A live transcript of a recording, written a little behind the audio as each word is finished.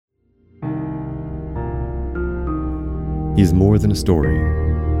He is more than a story.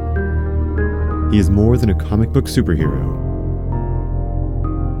 He is more than a comic book superhero.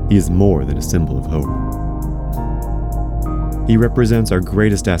 He is more than a symbol of hope. He represents our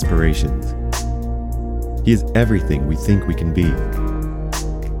greatest aspirations. He is everything we think we can be.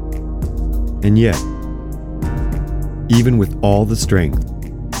 And yet, even with all the strength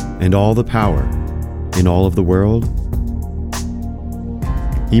and all the power in all of the world,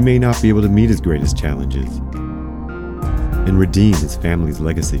 he may not be able to meet his greatest challenges and redeem his family's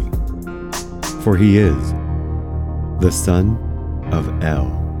legacy. For he is the son of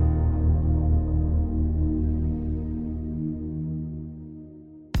El.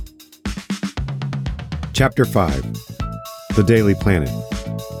 Chapter 5: The Daily Planet.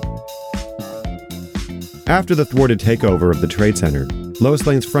 After the thwarted takeover of the Trade Center, Lois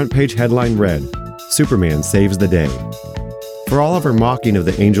Lane's front page headline read, "Superman saves the day." For all of her mocking of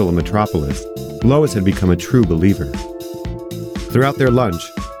the Angel of Metropolis, Lois had become a true believer. Throughout their lunch,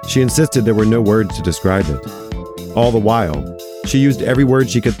 she insisted there were no words to describe it. All the while, she used every word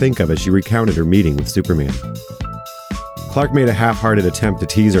she could think of as she recounted her meeting with Superman. Clark made a half-hearted attempt to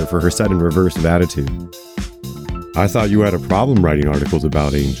tease her for her sudden reverse of attitude. "I thought you had a problem writing articles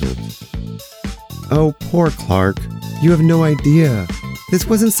about angels." "Oh, poor Clark. You have no idea. This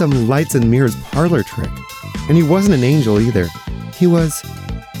wasn't some lights and mirrors parlor trick. And he wasn't an angel either. He was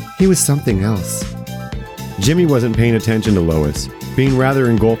something else." Jimmy wasn't paying attention to Lois, being rather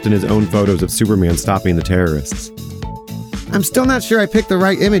engulfed in his own photos of Superman stopping the terrorists. "I'm still not sure I picked the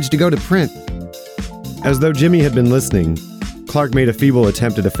right image to go to print." As though Jimmy had been listening, Clark made a feeble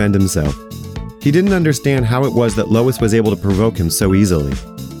attempt to defend himself. He didn't understand how it was that Lois was able to provoke him so easily.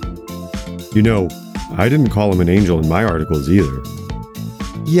 "You know, I didn't call him an angel in my articles either."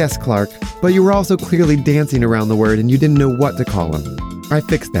 "Yes, Clark, but you were also clearly dancing around the word and you didn't know what to call him. I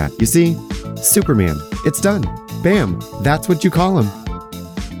fixed that, you see? Superman. It's done. Bam, that's what you call him."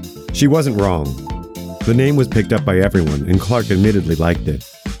 She wasn't wrong. The name was picked up by everyone, and Clark admittedly liked it.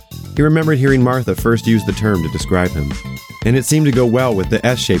 He remembered hearing Martha first use the term to describe him, and it seemed to go well with the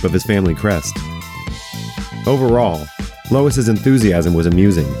S shape of his family crest. Overall, Lois's enthusiasm was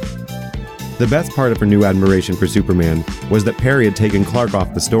amusing. The best part of her new admiration for Superman was that Perry had taken Clark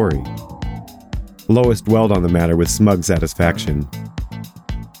off the story. Lois dwelled on the matter with smug satisfaction.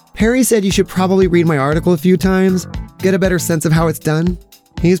 "Perry said you should probably read my article a few times, get a better sense of how it's done.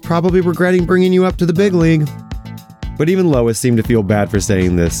 He's probably regretting bringing you up to the big league." But even Lois seemed to feel bad for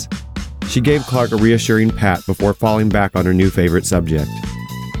saying this. She gave Clark a reassuring pat before falling back on her new favorite subject.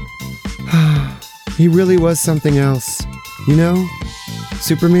 "He really was something else. You know,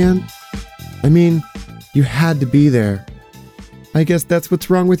 Superman? I mean, you had to be there. I guess that's what's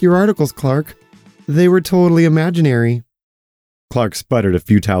wrong with your articles, Clark. They were totally imaginary." Clark sputtered a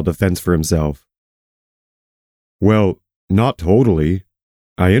futile defense for himself. "Well, not totally.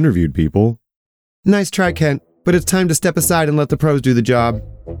 I interviewed people." "Nice try, Kent, but it's time to step aside and let the pros do the job."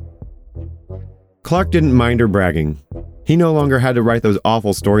 Clark didn't mind her bragging. He no longer had to write those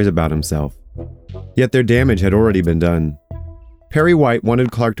awful stories about himself. Yet their damage had already been done. Perry White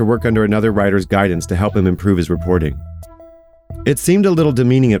wanted Clark to work under another writer's guidance to help him improve his reporting. It seemed a little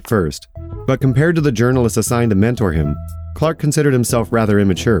demeaning at first, but compared to the journalists assigned to mentor him, Clark considered himself rather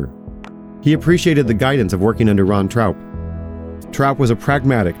immature. He appreciated the guidance of working under Ron Traup. Traup was a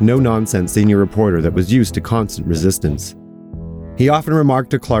pragmatic, no-nonsense senior reporter that was used to constant resistance. He often remarked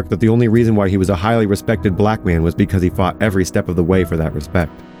to Clark that the only reason why he was a highly respected black man was because he fought every step of the way for that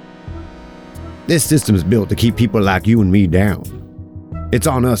respect. "This system's built to keep people like you and me down. It's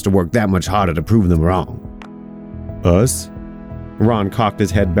on us to work that much harder to prove them wrong." "Us?" Ron cocked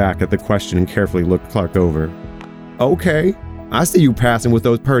his head back at the question and carefully looked Clark over. "Okay, I see you passing with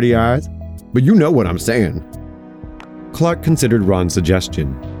those purty eyes, but you know what I'm saying." Clark considered Ron's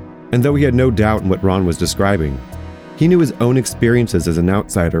suggestion, and though he had no doubt in what Ron was describing, he knew his own experiences as an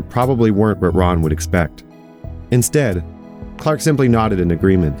outsider probably weren't what Ron would expect. Instead, Clark simply nodded in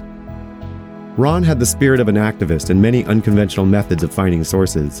agreement. Ron had the spirit of an activist and many unconventional methods of finding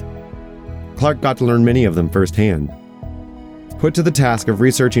sources. Clark got to learn many of them firsthand. Put to the task of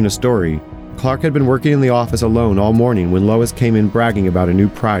researching a story, Clark had been working in the office alone all morning when Lois came in bragging about a new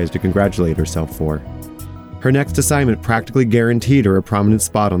prize to congratulate herself for. Her next assignment practically guaranteed her a prominent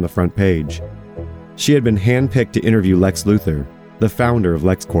spot on the front page. She had been handpicked to interview Lex Luthor, the founder of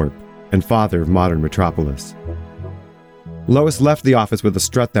LexCorp and father of modern Metropolis. Lois left the office with a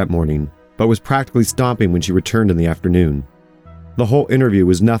strut that morning, but was practically stomping when she returned in the afternoon. The whole interview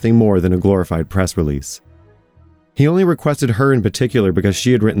was nothing more than a glorified press release. He only requested her in particular because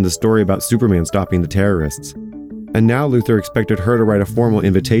she had written the story about Superman stopping the terrorists, and now Luthor expected her to write a formal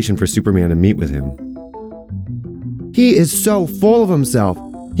invitation for Superman to meet with him. He is so full of himself.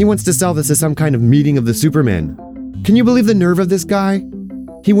 He wants to sell this as some kind of meeting of the Supermen. Can you believe the nerve of this guy?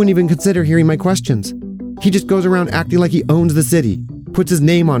 He wouldn't even consider hearing my questions. He just goes around acting like he owns the city, puts his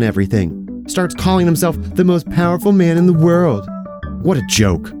name on everything, starts calling himself the most powerful man in the world. What a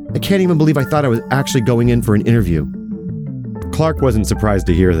joke. I can't even believe I thought I was actually going in for an interview. Clark wasn't surprised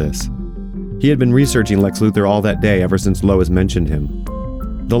to hear this. He had been researching Lex Luthor all that day ever since Lois mentioned him.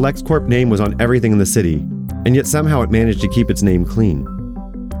 The LexCorp name was on everything in the city, and yet somehow it managed to keep its name clean.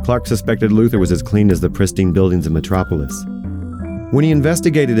 Clark suspected Luthor was as clean as the pristine buildings of Metropolis. When he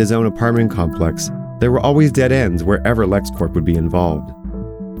investigated his own apartment complex, there were always dead ends wherever LexCorp would be involved.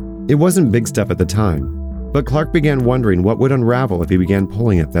 It wasn't big stuff at the time, but Clark began wondering what would unravel if he began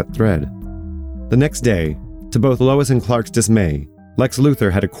pulling at that thread. The next day, to both Lois and Clark's dismay, Lex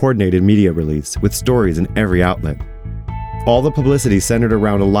Luthor had a coordinated media release with stories in every outlet. All the publicity centered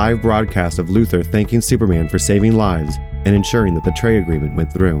around a live broadcast of Luthor thanking Superman for saving lives and ensuring that the trade agreement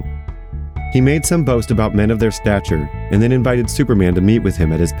went through. He made some boast about men of their stature and then invited Superman to meet with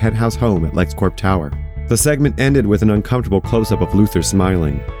him at his penthouse home at LexCorp Tower. The segment ended with an uncomfortable close-up of Luthor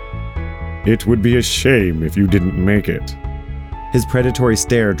smiling. "It would be a shame if you didn't make it." His predatory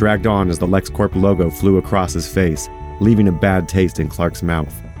stare dragged on as the LexCorp logo flew across his face, leaving a bad taste in Clark's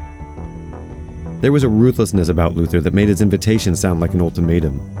mouth. There was a ruthlessness about Luthor that made his invitation sound like an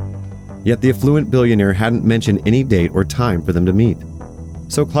ultimatum. Yet the affluent billionaire hadn't mentioned any date or time for them to meet,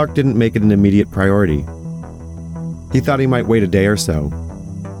 so Clark didn't make it an immediate priority. He thought he might wait a day or so.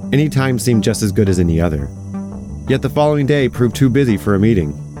 Any time seemed just as good as any other. Yet the following day proved too busy for a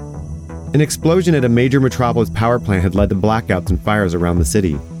meeting. An explosion at a major Metropolis power plant had led to blackouts and fires around the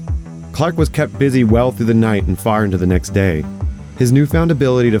city. Clark was kept busy well through the night and far into the next day. His newfound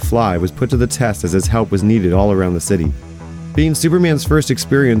ability to fly was put to the test as his help was needed all around the city. Being Superman's first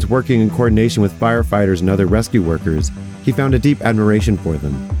experience working in coordination with firefighters and other rescue workers, he found a deep admiration for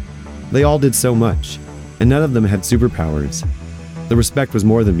them. They all did so much, and none of them had superpowers. The respect was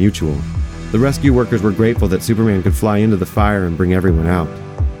more than mutual. The rescue workers were grateful that Superman could fly into the fire and bring everyone out.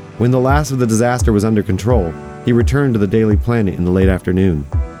 When the last of the disaster was under control, he returned to the Daily Planet in the late afternoon.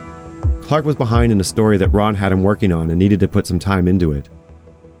 Clark was behind in a story that Ron had him working on and needed to put some time into it.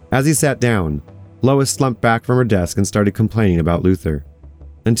 As he sat down, Lois slumped back from her desk and started complaining about Luthor.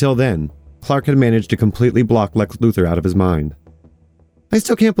 Until then, Clark had managed to completely block Lex Luthor out of his mind. I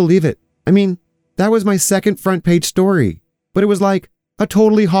still can't believe it. I mean, that was my second front page story, but it was like a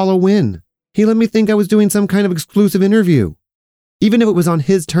totally hollow win. He let me think I was doing some kind of exclusive interview. Even if it was on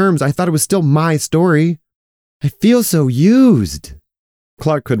his terms, I thought it was still my story. I feel so used.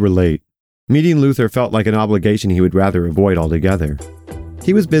 Clark could relate. Meeting Luthor felt like an obligation he would rather avoid altogether.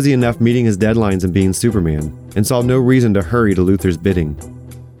 He was busy enough meeting his deadlines and being Superman, and saw no reason to hurry to Luthor's bidding.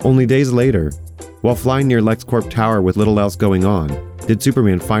 Only days later, while flying near LexCorp Tower with little else going on, did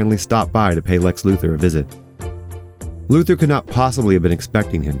Superman finally stop by to pay Lex Luthor a visit. Luthor could not possibly have been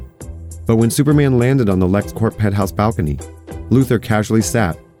expecting him, but when Superman landed on the LexCorp penthouse balcony, Luthor casually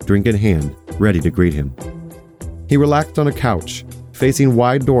sat, drink in hand, ready to greet him. He relaxed on a couch, facing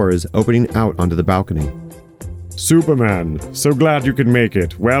wide doors opening out onto the balcony. "Superman, so glad you could make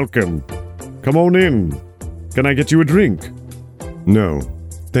it. Welcome. Come on in. Can I get you a drink?" No,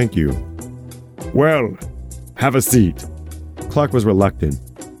 thank you. "Well, have a seat." Clark was reluctant.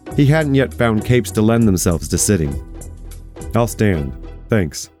 He hadn't yet found capes to lend themselves to sitting. I'll stand,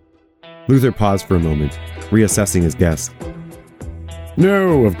 thanks. Luthor paused for a moment, reassessing his guest.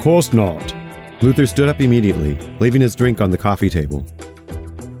 "No, of course not." Luthor stood up immediately, leaving his drink on the coffee table.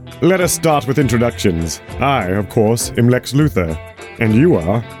 "Let us start with introductions. I, of course, am Lex Luthor. And you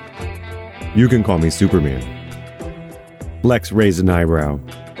are?" You can call me Superman. Lex raised an eyebrow.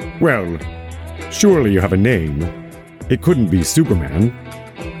 "Well, surely you have a name. It couldn't be Superman."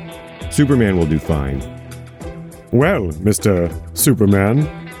 Superman will do fine. "Well, Mr. Superman,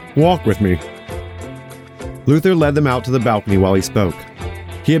 walk with me." Luthor led them out to the balcony while he spoke.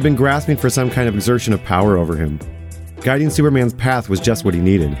 He had been grasping for some kind of exertion of power over him. Guiding Superman's path was just what he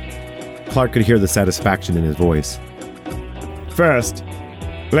needed. Clark could hear the satisfaction in his voice. "First,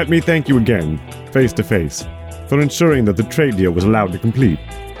 let me thank you again, face to face, for ensuring that the trade deal was allowed to complete.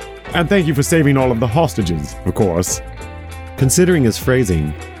 And thank you for saving all of the hostages, of course." Considering his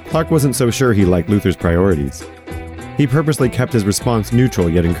phrasing, Clark wasn't so sure he liked Luthor's priorities. He purposely kept his response neutral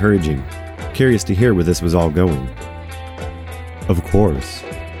yet encouraging, curious to hear where this was all going. Of course,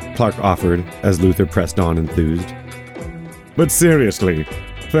 Clark offered as Luthor pressed on enthused. "But seriously,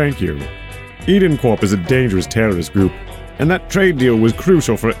 thank you. EdenCorp is a dangerous terrorist group, and that trade deal was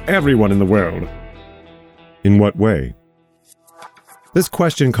crucial for everyone in the world." In what way? This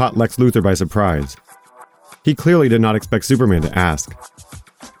question caught Lex Luthor by surprise. He clearly did not expect Superman to ask.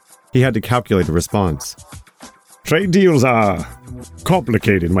 He had to calculate a response. Trade deals are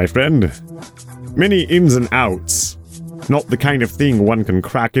complicated, my friend. Many ins and outs. Not the kind of thing one can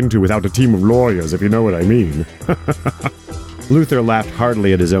crack into without a team of lawyers, if you know what I mean. Luthor laughed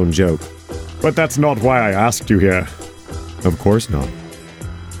heartily at his own joke. But that's not why I asked you here. Of course not.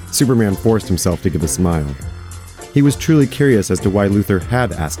 Superman forced himself to give a smile. He was truly curious as to why Luthor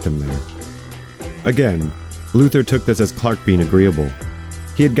had asked him there. Again, Luthor took this as Clark being agreeable.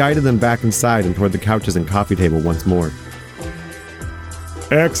 He had guided them back inside and toward the couches and coffee table once more.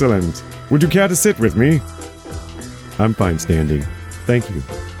 Excellent. Would you care to sit with me? I'm fine standing. Thank you.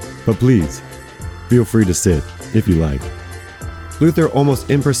 But please, feel free to sit, if you like. Luthor almost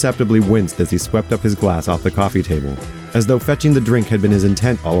imperceptibly winced as he swept up his glass off the coffee table, as though fetching the drink had been his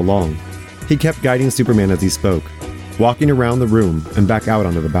intent all along. He kept guiding Superman as he spoke, walking around the room and back out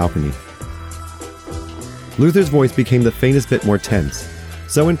onto the balcony. Luthor's voice became the faintest bit more tense,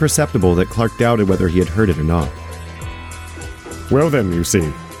 so imperceptible that Clark doubted whether he had heard it or not. Well then, you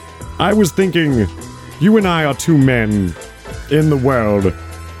see, I was thinking, you and I are two men in the world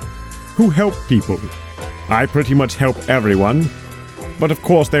who help people. I pretty much help everyone, but of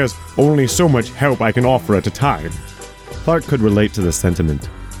course there's only so much help I can offer at a time. Clark could relate to this sentiment.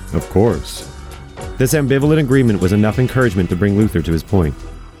 Of course. This ambivalent agreement was enough encouragement to bring Luthor to his point.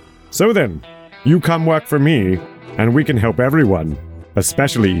 So then, you come work for me, and we can help everyone,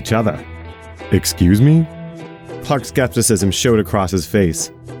 especially each other. Excuse me? Clark's skepticism showed across his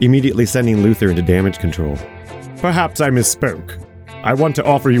face, immediately sending Luthor into damage control. Perhaps I misspoke. I want to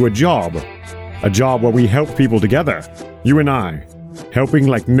offer you a job. A job where we help people together, you and I, helping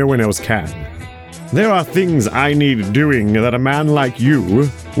like no one else can. There are things I need doing that a man like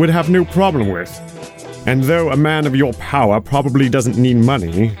you would have no problem with. And though a man of your power probably doesn't need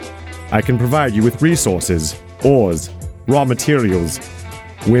money, I can provide you with resources, ores, raw materials,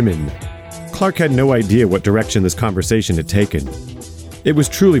 women. Clark had no idea what direction this conversation had taken. It was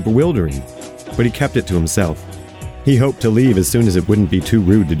truly bewildering, but he kept it to himself. He hoped to leave as soon as it wouldn't be too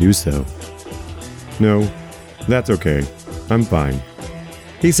rude to do so. No, that's okay. I'm fine.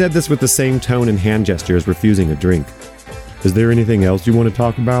 He said this with the same tone and hand gesture as refusing a drink. Is there anything else you want to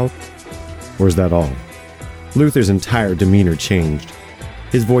talk about? Or is that all? Luthor's entire demeanor changed.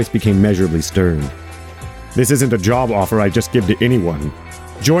 His voice became measurably stern. This isn't a job offer I just give to anyone.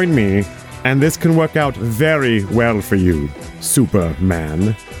 Join me, and this can work out very well for you,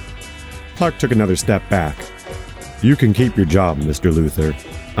 Superman. Clark took another step back. You can keep your job, Mr. Luthor.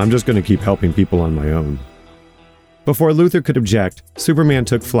 I'm just going to keep helping people on my own. Before Luthor could object, Superman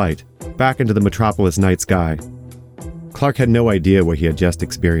took flight, back into the metropolis night sky. Clark had no idea what he had just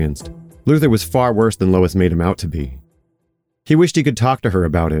experienced. Luthor was far worse than Lois made him out to be. He wished he could talk to her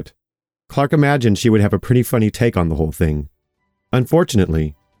about it. Clark imagined she would have a pretty funny take on the whole thing.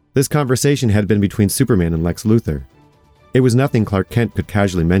 Unfortunately, this conversation had been between Superman and Lex Luthor. It was nothing Clark Kent could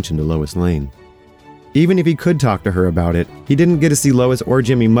casually mention to Lois Lane. Even if he could talk to her about it, he didn't get to see Lois or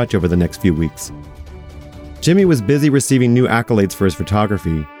Jimmy much over the next few weeks. Jimmy was busy receiving new accolades for his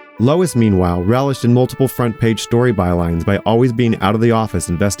photography. Lois, meanwhile, relished in multiple front-page story bylines by always being out of the office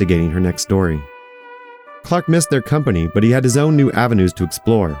investigating her next story. Clark missed their company, but he had his own new avenues to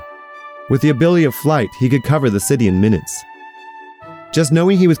explore. With the ability of flight, he could cover the city in minutes. Just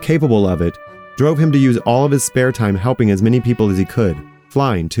knowing he was capable of it drove him to use all of his spare time helping as many people as he could,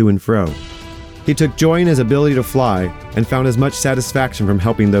 flying to and fro. He took joy in his ability to fly and found as much satisfaction from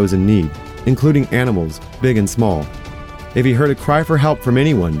helping those in need, including animals, big and small. If he heard a cry for help from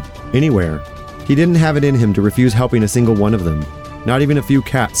anyone, anywhere, he didn't have it in him to refuse helping a single one of them, not even a few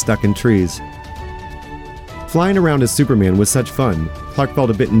cats stuck in trees. Flying around as Superman was such fun, Clark felt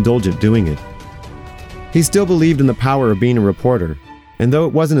a bit indulgent doing it. He still believed in the power of being a reporter, and though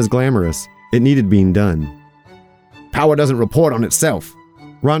it wasn't as glamorous, it needed being done. Power doesn't report on itself.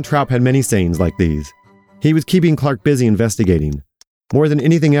 Ron Traub had many sayings like these. He was keeping Clark busy investigating. More than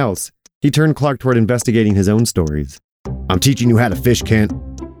anything else, he turned Clark toward investigating his own stories. I'm teaching you how to fish, Kent.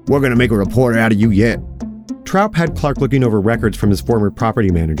 We're going to make a reporter out of you yet. Traub had Clark looking over records from his former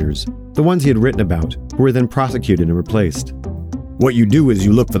property managers, the ones he had written about, who were then prosecuted and replaced. What you do is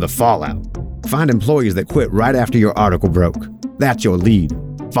you look for the fallout. Find employees that quit right after your article broke. That's your lead.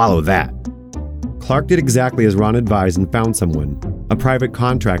 Follow that. Clark did exactly as Ron advised and found someone, a private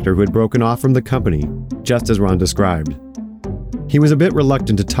contractor who had broken off from the company, just as Ron described. He was a bit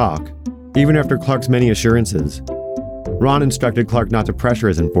reluctant to talk, even after Clark's many assurances. Ron instructed Clark not to pressure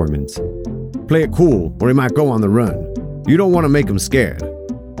his informants. Play it cool, or he might go on the run. You don't want to make him scared.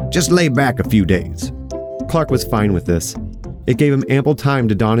 Just lay back a few days. Clark was fine with this. It gave him ample time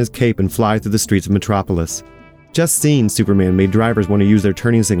to don his cape and fly through the streets of Metropolis. Just seeing Superman made drivers want to use their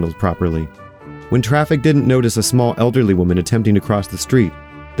turning signals properly. When traffic didn't notice a small elderly woman attempting to cross the street,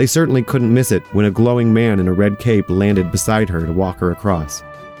 they certainly couldn't miss it when a glowing man in a red cape landed beside her to walk her across.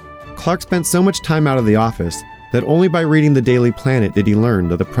 Clark spent so much time out of the office that only by reading the Daily Planet did he learn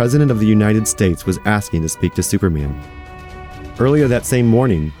that the President of the United States was asking to speak to Superman. Earlier that same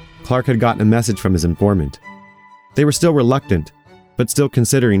morning, Clark had gotten a message from his informant. They were still reluctant, but still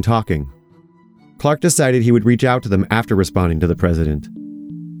considering talking. Clark decided he would reach out to them after responding to the President.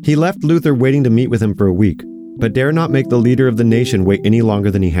 He left Luthor waiting to meet with him for a week, but dare not make the leader of the nation wait any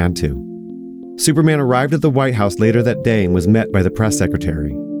longer than he had to. Superman arrived at the White House later that day and was met by the press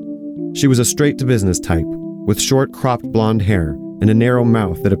secretary. She was a straight-to-business type, with short, cropped blonde hair and a narrow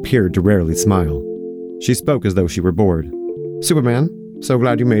mouth that appeared to rarely smile. She spoke as though she were bored. "Superman, so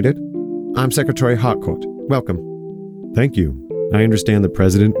glad you made it. I'm Secretary Harcourt. Welcome." "Thank you. I understand the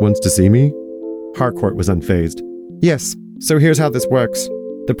President wants to see me?" Harcourt was unfazed. "Yes, so here's how this works.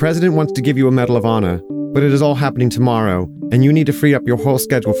 The President wants to give you a Medal of Honor, but it is all happening tomorrow, and you need to free up your whole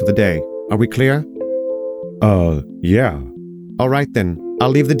schedule for the day. Are we clear?" Yeah. "All right then,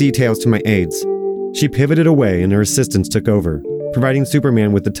 I'll leave the details to my aides." She pivoted away and her assistants took over, providing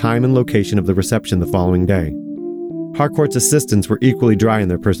Superman with the time and location of the reception the following day. Harcourt's assistants were equally dry in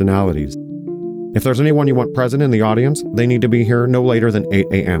their personalities. "If there's anyone you want present in the audience, they need to be here no later than 8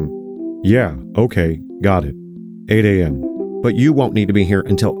 a.m. "Yeah, okay, got it. 8 a.m. But you won't need to be here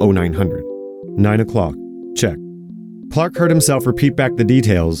until 0900. 9 o'clock. Check." Clark heard himself repeat back the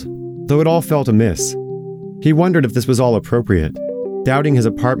details, though it all felt amiss. He wondered if this was all appropriate, doubting his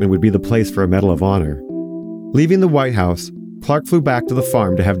apartment would be the place for a Medal of Honor. Leaving the White House, Clark flew back to the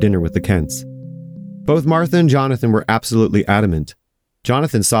farm to have dinner with the Kents. Both Martha and Jonathan were absolutely adamant.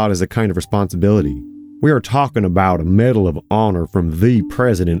 Jonathan saw it as a kind of responsibility. "We are talking about a Medal of Honor from the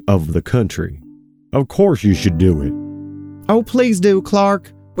President of the country. Of course you should do it." "Oh, please do,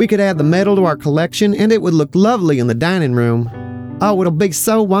 Clark. We could add the medal to our collection and it would look lovely in the dining room. Oh, it'll be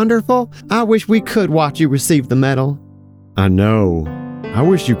so wonderful. I wish we could watch you receive the medal." "I know. I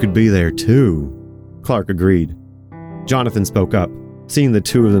wish you could be there too," Clark agreed. Jonathan spoke up, seeing the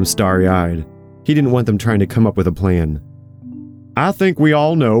two of them starry-eyed. He didn't want them trying to come up with a plan. "I think we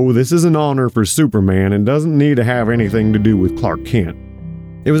all know this is an honor for Superman and doesn't need to have anything to do with Clark Kent."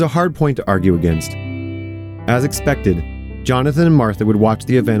 It was a hard point to argue against. As expected, Jonathan and Martha would watch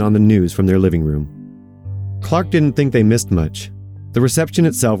the event on the news from their living room. Clark didn't think they missed much. The reception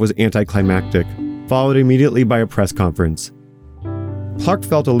itself was anticlimactic, followed immediately by a press conference. Clark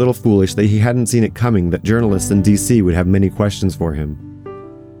felt a little foolish that he hadn't seen it coming that journalists in D.C. would have many questions for him.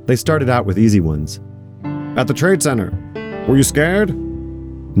 They started out with easy ones. "At the Trade Center, were you scared?"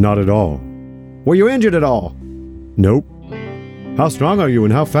 "Not at all." "Were you injured at all?" "Nope." "How strong are you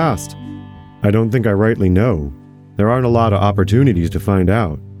and how fast?" "I don't think I rightly know. There aren't a lot of opportunities to find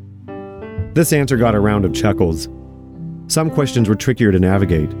out." This answer got a round of chuckles. Some questions were trickier to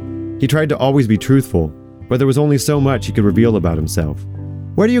navigate. He tried to always be truthful, but there was only so much he could reveal about himself.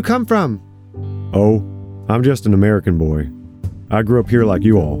 "Where do you come from?" "Oh, I'm just an American boy. I grew up here like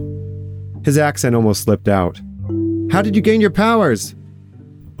you all." His accent almost slipped out. "How did you gain your powers?"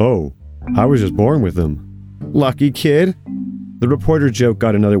 "Oh, I was just born with them." "Lucky kid." The reporter's joke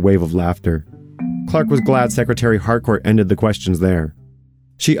got another wave of laughter. Clark was glad Secretary Harcourt ended the questions there.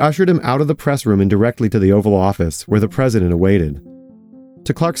 She ushered him out of the press room and directly to the Oval Office, where the president awaited.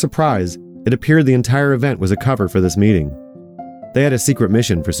 To Clark's surprise, it appeared the entire event was a cover for this meeting. They had a secret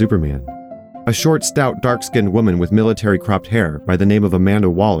mission for Superman. A short, stout, dark-skinned woman with military cropped hair by the name of Amanda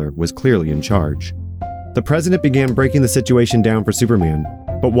Waller was clearly in charge. The president began breaking the situation down for Superman,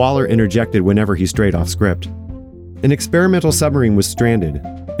 but Waller interjected whenever he strayed off script. An experimental submarine was stranded,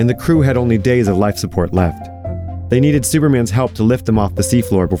 and the crew had only days of life support left. They needed Superman's help to lift them off the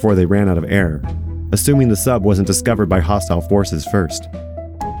seafloor before they ran out of air, assuming the sub wasn't discovered by hostile forces first.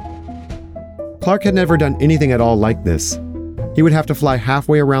 Clark had never done anything at all like this. He would have to fly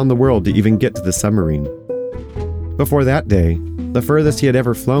halfway around the world to even get to the submarine. Before that day, the furthest he had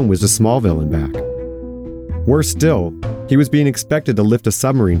ever flown was to Smallville and back. Worse still, he was being expected to lift a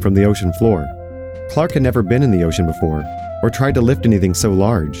submarine from the ocean floor. Clark had never been in the ocean before, or tried to lift anything so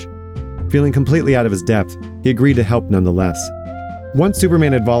large. Feeling completely out of his depth, he agreed to help nonetheless. Once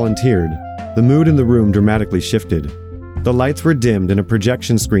Superman had volunteered, the mood in the room dramatically shifted. The lights were dimmed and a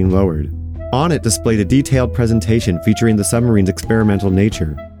projection screen lowered. On it displayed a detailed presentation featuring the submarine's experimental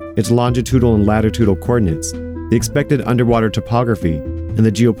nature, its longitudinal and latitudinal coordinates, the expected underwater topography, and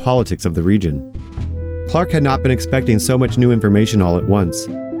the geopolitics of the region. Clark had not been expecting so much new information all at once.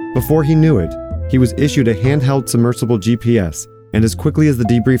 Before he knew it, He was issued a handheld submersible GPS, and as quickly as the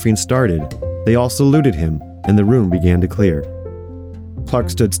debriefing started, they all saluted him and the room began to clear. Clark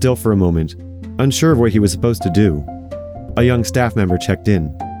stood still for a moment, unsure of what he was supposed to do. A young staff member checked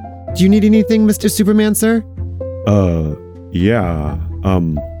in. "Do you need anything, Mr. Superman, sir?" Yeah,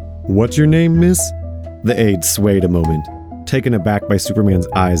 what's your name, miss?" The aide swayed a moment, taken aback by Superman's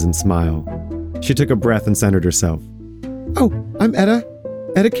eyes and smile. She took a breath and centered herself. "Oh, I'm Etta.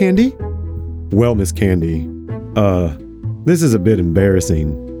 Etta Candy." "Well, Miss Candy, this is a bit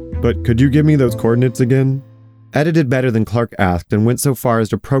embarrassing, but could you give me those coordinates again?" Etta did better than Clark asked and went so far as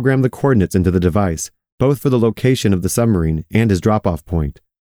to program the coordinates into the device, both for the location of the submarine and his drop-off point.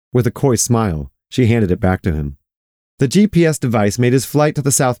 With a coy smile, she handed it back to him. The GPS device made his flight to the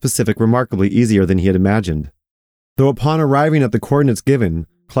South Pacific remarkably easier than he had imagined. Though upon arriving at the coordinates given,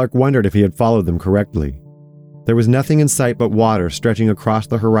 Clark wondered if he had followed them correctly. There was nothing in sight but water stretching across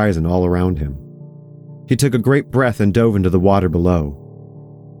the horizon all around him. He took a great breath and dove into the water below.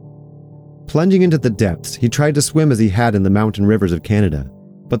 Plunging into the depths, he tried to swim as he had in the mountain rivers of Canada,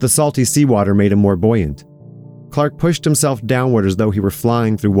 but the salty seawater made him more buoyant. Clark pushed himself downward as though he were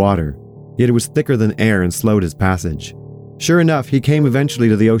flying through water, yet it was thicker than air and slowed his passage. Sure enough, he came eventually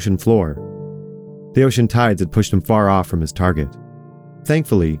to the ocean floor. The ocean tides had pushed him far off from his target.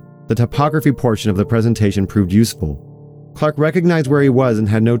 Thankfully, the topography portion of the presentation proved useful. Clark recognized where he was and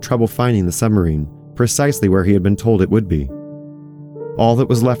had no trouble finding the submarine, precisely where he had been told it would be. All that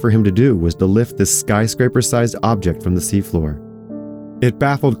was left for him to do was to lift this skyscraper-sized object from the seafloor. It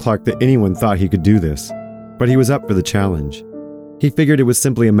baffled Clark that anyone thought he could do this, but he was up for the challenge. He figured it was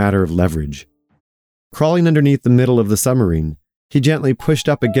simply a matter of leverage. Crawling underneath the middle of the submarine, he gently pushed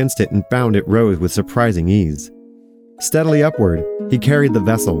up against it and found it rose with surprising ease. Steadily upward, he carried the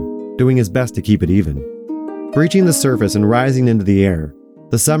vessel, doing his best to keep it even. Breaching the surface and rising into the air,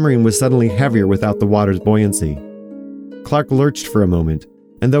 the submarine was suddenly heavier without the water's buoyancy. Clark lurched for a moment,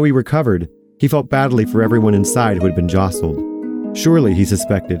 and though he recovered, he felt badly for everyone inside who had been jostled. Surely, he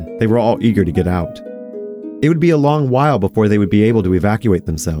suspected, they were all eager to get out. It would be a long while before they would be able to evacuate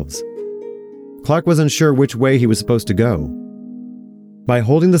themselves. Clark was unsure which way he was supposed to go. By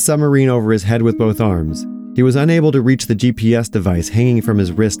holding the submarine over his head with both arms, he was unable to reach the GPS device hanging from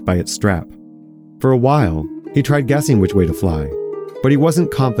his wrist by its strap. For a while, he tried guessing which way to fly, but he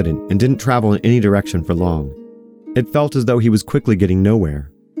wasn't confident and didn't travel in any direction for long. It felt as though he was quickly getting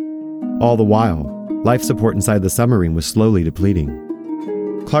nowhere. All the while, life support inside the submarine was slowly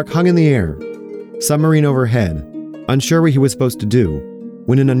depleting. Clark hung in the air, submarine overhead, unsure what he was supposed to do,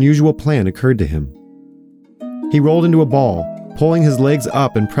 when an unusual plan occurred to him. He rolled into a ball, pulling his legs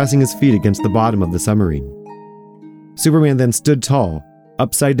up and pressing his feet against the bottom of the submarine. Superman then stood tall,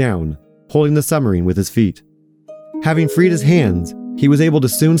 upside down, holding the submarine with his feet. Having freed his hands, he was able to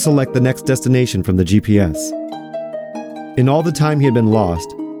soon select the next destination from the GPS. In all the time he had been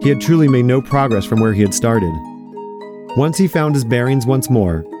lost, he had truly made no progress from where he had started. Once he found his bearings once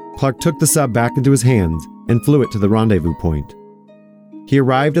more, Clark took the sub back into his hands and flew it to the rendezvous point. He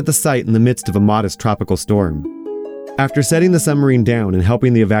arrived at the site in the midst of a modest tropical storm. After setting the submarine down and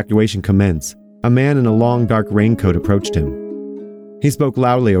helping the evacuation commence, a man in a long dark raincoat approached him. He spoke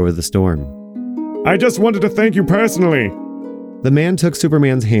loudly over the storm. "I just wanted to thank you personally." The man took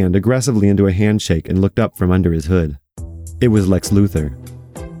Superman's hand aggressively into a handshake and looked up from under his hood. It was Lex Luthor.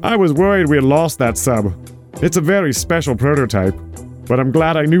 "I was worried we had lost that sub. It's a very special prototype, but I'm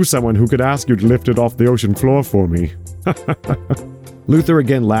glad I knew someone who could ask you to lift it off the ocean floor for me." Luthor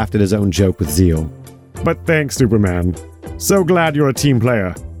again laughed at his own joke with zeal. "But thanks, Superman. So glad you're a team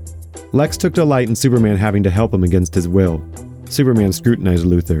player." Lex took delight in Superman having to help him against his will. Superman scrutinized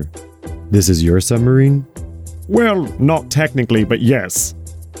Luthor. "This is your submarine?" "Well, not technically, but yes.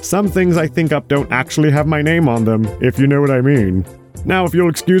 Some things I think up don't actually have my name on them, if you know what I mean. Now, if you'll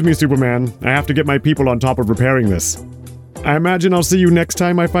excuse me, Superman, I have to get my people on top of repairing this. I imagine I'll see you next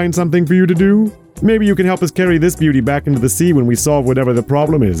time I find something for you to do. Maybe you can help us carry this beauty back into the sea when we solve whatever the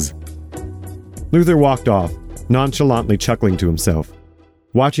problem is." Luthor walked off, nonchalantly chuckling to himself.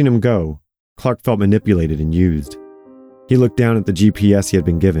 Watching him go, Clark felt manipulated and used. He looked down at the GPS he had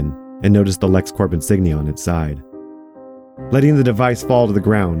been given and noticed the LexCorp insignia on its side. Letting the device fall to the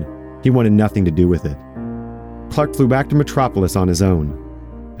ground, he wanted nothing to do with it. Clark flew back to Metropolis on his own.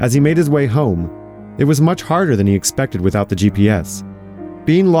 As he made his way home, it was much harder than he expected without the GPS.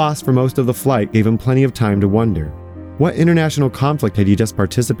 Being lost for most of the flight gave him plenty of time to wonder, what international conflict had he just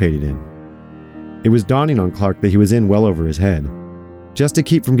participated in? It was dawning on Clark that he was in well over his head. Just to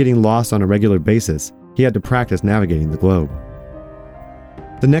keep from getting lost on a regular basis, he had to practice navigating the globe.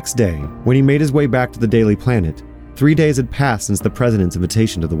 The next day, when he made his way back to the Daily Planet, 3 days had passed since the president's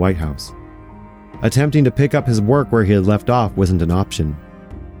invitation to the White House. Attempting to pick up his work where he had left off wasn't an option.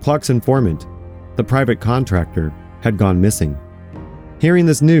 Clark's informant, the private contractor, had gone missing. Hearing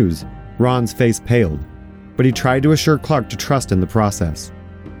this news, Ron's face paled, but he tried to assure Clark to trust in the process.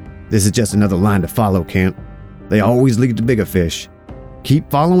 This is just another line to follow, Kent. They always lead to bigger fish.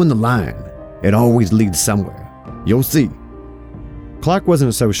 Keep following the line. It always leads somewhere. You'll see. Clark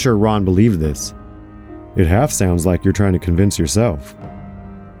wasn't so sure Ron believed this. It half sounds like you're trying to convince yourself.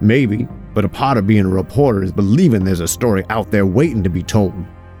 Maybe, but a part of being a reporter is believing there's a story out there waiting to be told.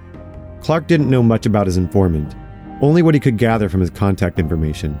 Clark didn't know much about his informant, only what he could gather from his contact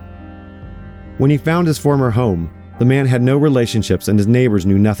information. When he found his former home, the man had no relationships and his neighbors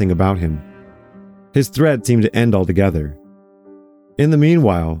knew nothing about him. His thread seemed to end altogether. In the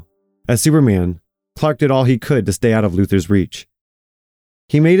meanwhile, as Superman, Clark did all he could to stay out of Luthor's reach.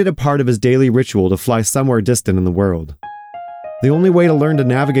 He made it a part of his daily ritual to fly somewhere distant in the world. The only way to learn to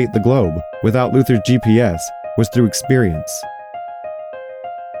navigate the globe without Luthor's GPS was through experience.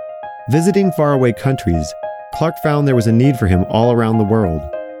 Visiting faraway countries, Clark found there was a need for him all around the world,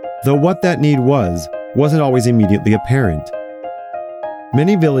 though what that need wasn't always immediately apparent.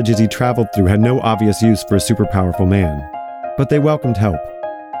 Many villages he traveled through had no obvious use for a super powerful man, but they welcomed help.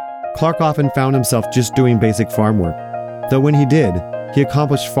 Clark often found himself just doing basic farm work, though when he did, he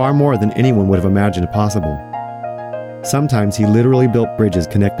accomplished far more than anyone would have imagined possible. Sometimes he literally built bridges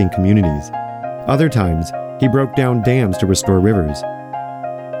connecting communities. Other times, he broke down dams to restore rivers.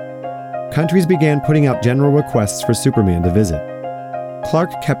 Countries began putting out general requests for Superman to visit.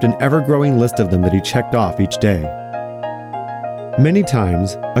 Clark kept an ever-growing list of them that he checked off each day. Many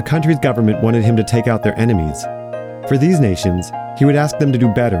times, a country's government wanted him to take out their enemies. For these nations, he would ask them to do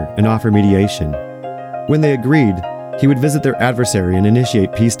better and offer mediation. When they agreed, he would visit their adversary and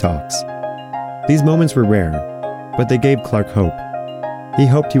initiate peace talks. These moments were rare, but they gave Clark hope. He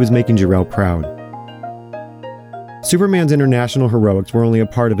hoped he was making Jor-El proud. Superman's international heroics were only a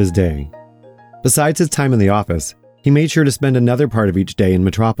part of his day. Besides his time in the office, he made sure to spend another part of each day in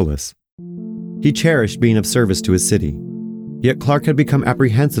Metropolis. He cherished being of service to his city. Yet Clark had become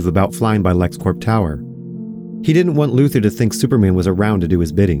apprehensive about flying by LexCorp Tower. He didn't want Luthor to think Superman was around to do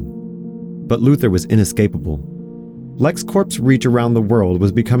his bidding. But Luthor was inescapable. LexCorp's reach around the world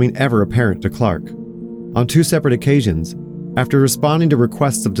was becoming ever apparent to Clark. On 2 separate occasions, after responding to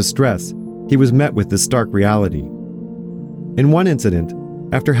requests of distress, he was met with this stark reality. In one incident,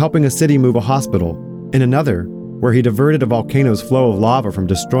 after helping a city move a hospital, in another, where he diverted a volcano's flow of lava from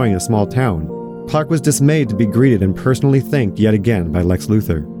destroying a small town, Clark was dismayed to be greeted and personally thanked yet again by Lex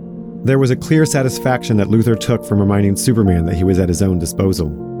Luthor. There was a clear satisfaction that Luthor took from reminding Superman that he was at his own disposal.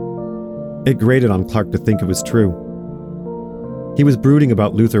 It grated on Clark to think it was true. He was brooding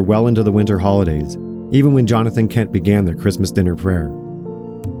about Luthor well into the winter holidays, even when Jonathan Kent began their Christmas dinner prayer.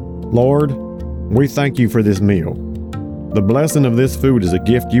 Lord, we thank you for this meal. The blessing of this food is a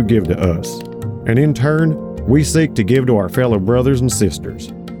gift you give to us, and in turn, we seek to give to our fellow brothers and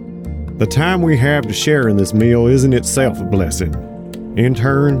sisters. The time we have to share in this meal is in itself a blessing. In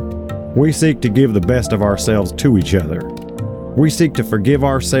turn, we seek to give the best of ourselves to each other. We seek to forgive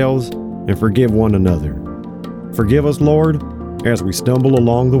ourselves and forgive one another. Forgive us, Lord, as we stumble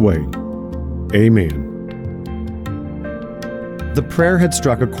along the way. Amen. The prayer had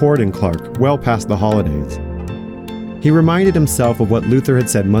struck a chord in Clark well past the holidays. He reminded himself of what Luthor had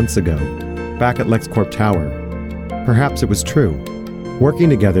said months ago, back at LexCorp Tower. Perhaps it was true. Working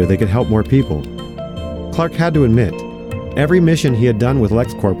together, they could help more people. Clark had to admit, every mission he had done with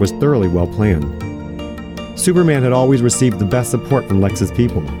LexCorp was thoroughly well planned. Superman had always received the best support from Lex's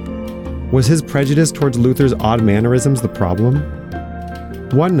people. Was his prejudice towards Luthor's odd mannerisms the problem?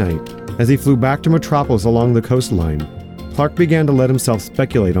 One night, as he flew back to Metropolis along the coastline, Clark began to let himself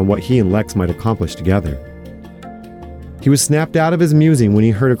speculate on what he and Lex might accomplish together. He was snapped out of his musing when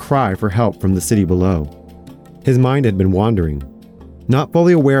he heard a cry for help from the city below. His mind had been wandering. Not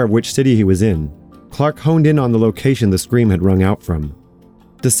fully aware of which city he was in, Clark honed in on the location the scream had rung out from.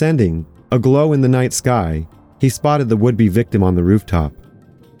 Descending, aglow in the night sky, he spotted the would-be victim on the rooftop.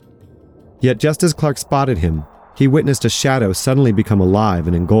 Yet just as Clark spotted him, he witnessed a shadow suddenly become alive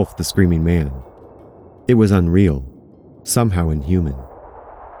and engulf the screaming man. It was unreal, somehow inhuman.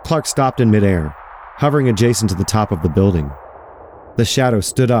 Clark stopped in midair, hovering adjacent to the top of the building. The shadow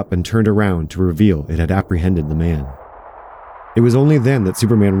stood up and turned around to reveal it had apprehended the man. It was only then that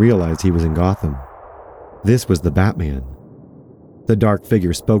Superman realized he was in Gotham. This was the Batman. The dark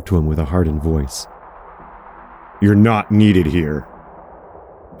figure spoke to him with a hardened voice. You're not needed here.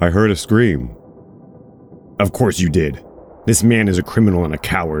 I heard a scream. Of course you did. This man is a criminal and a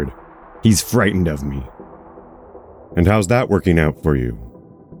coward. He's frightened of me. And how's that working out for you?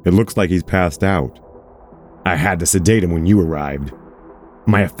 It looks like he's passed out. I had to sedate him when you arrived.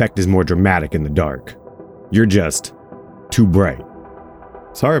 My effect is more dramatic in the dark. You're just too bright.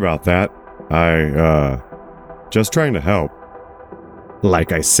 Sorry about that. Just trying to help.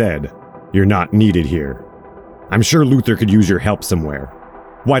 Like I said, you're not needed here. I'm sure Luther could use your help somewhere.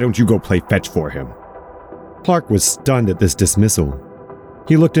 Why don't you go play fetch for him? Clark was stunned at this dismissal.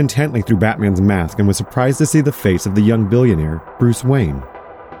 He looked intently through Batman's mask and was surprised to see the face of the young billionaire, Bruce Wayne.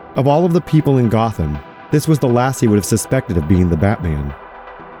 Of all of the people in Gotham, this was the last he would have suspected of being the Batman.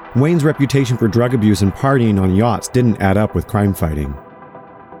 Wayne's reputation for drug abuse and partying on yachts didn't add up with crime fighting.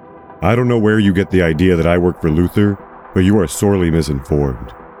 I don't know where you get the idea that I work for Luther, but you are sorely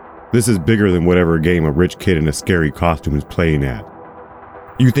misinformed. This is bigger than whatever game a rich kid in a scary costume is playing at.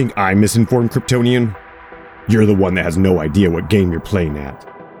 You think I'm misinformed, Kryptonian? You're the one that has no idea what game you're playing at.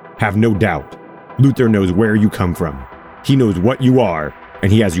 Have no doubt, Luther knows where you come from. He knows what you are,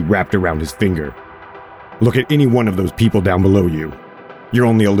 and he has you wrapped around his finger. Look at any one of those people down below you. You're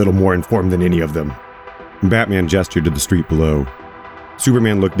only a little more informed than any of them. Batman gestured to the street below.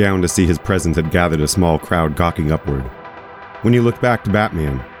 Superman looked down to see his presence had gathered a small crowd gawking upward. When he looked back to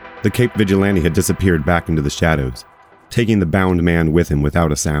Batman, the caped vigilante had disappeared back into the shadows, taking the bound man with him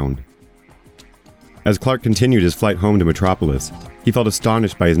without a sound. As Clark continued his flight home to Metropolis, he felt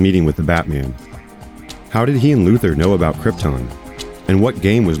astonished by his meeting with the Batman. How did he and Luther know about Krypton? And what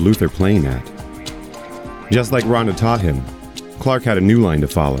game was Luther playing at? Just like Rhonda taught him, Clark had a new line to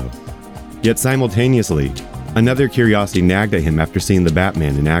follow. Yet simultaneously, another curiosity nagged at him after seeing the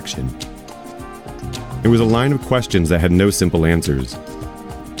Batman in action. It was a line of questions that had no simple answers.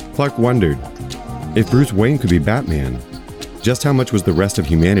 Clark wondered, if Bruce Wayne could be Batman, just how much was the rest of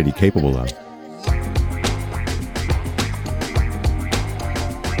humanity capable of?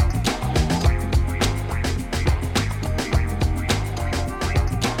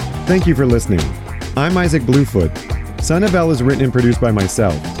 Thank you for listening. I'm Isaac Bluefoot. Son of L is written and produced by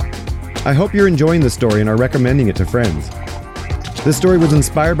myself. I hope you're enjoying the story and are recommending it to friends. This story was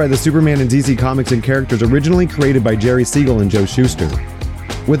inspired by the Superman and DC Comics and characters originally created by Jerry Siegel and Joe Shuster,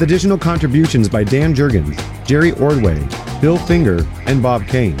 with additional contributions by Dan Jurgens, Jerry Ordway, Bill Finger, and Bob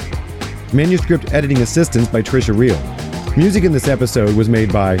Kane. Manuscript editing assistance by Trisha Reel. Music in this episode was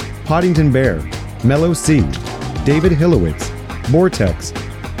made by Poddington Bear, Mellow C, David Hillowitz, Vortex,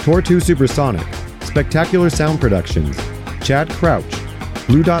 Tor2 Supersonic, Spectacular Sound Productions, Chad Crouch,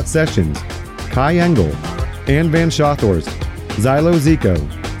 Blue Dot Sessions, Kai Engel, Anne Van Schothorst, Xylo Zico,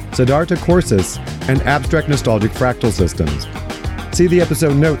 Siddhartha Corsis, and Abstract Nostalgic Fractal Systems. See the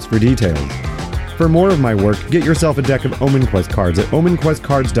episode notes for details. For more of my work, get yourself a deck of OmenQuest cards at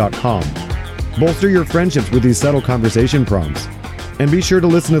omenquestcards.com. Bolster your friendships with these subtle conversation prompts. And be sure to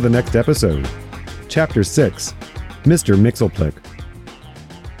listen to the next episode. Chapter 6, Mr. Mxyzptlk.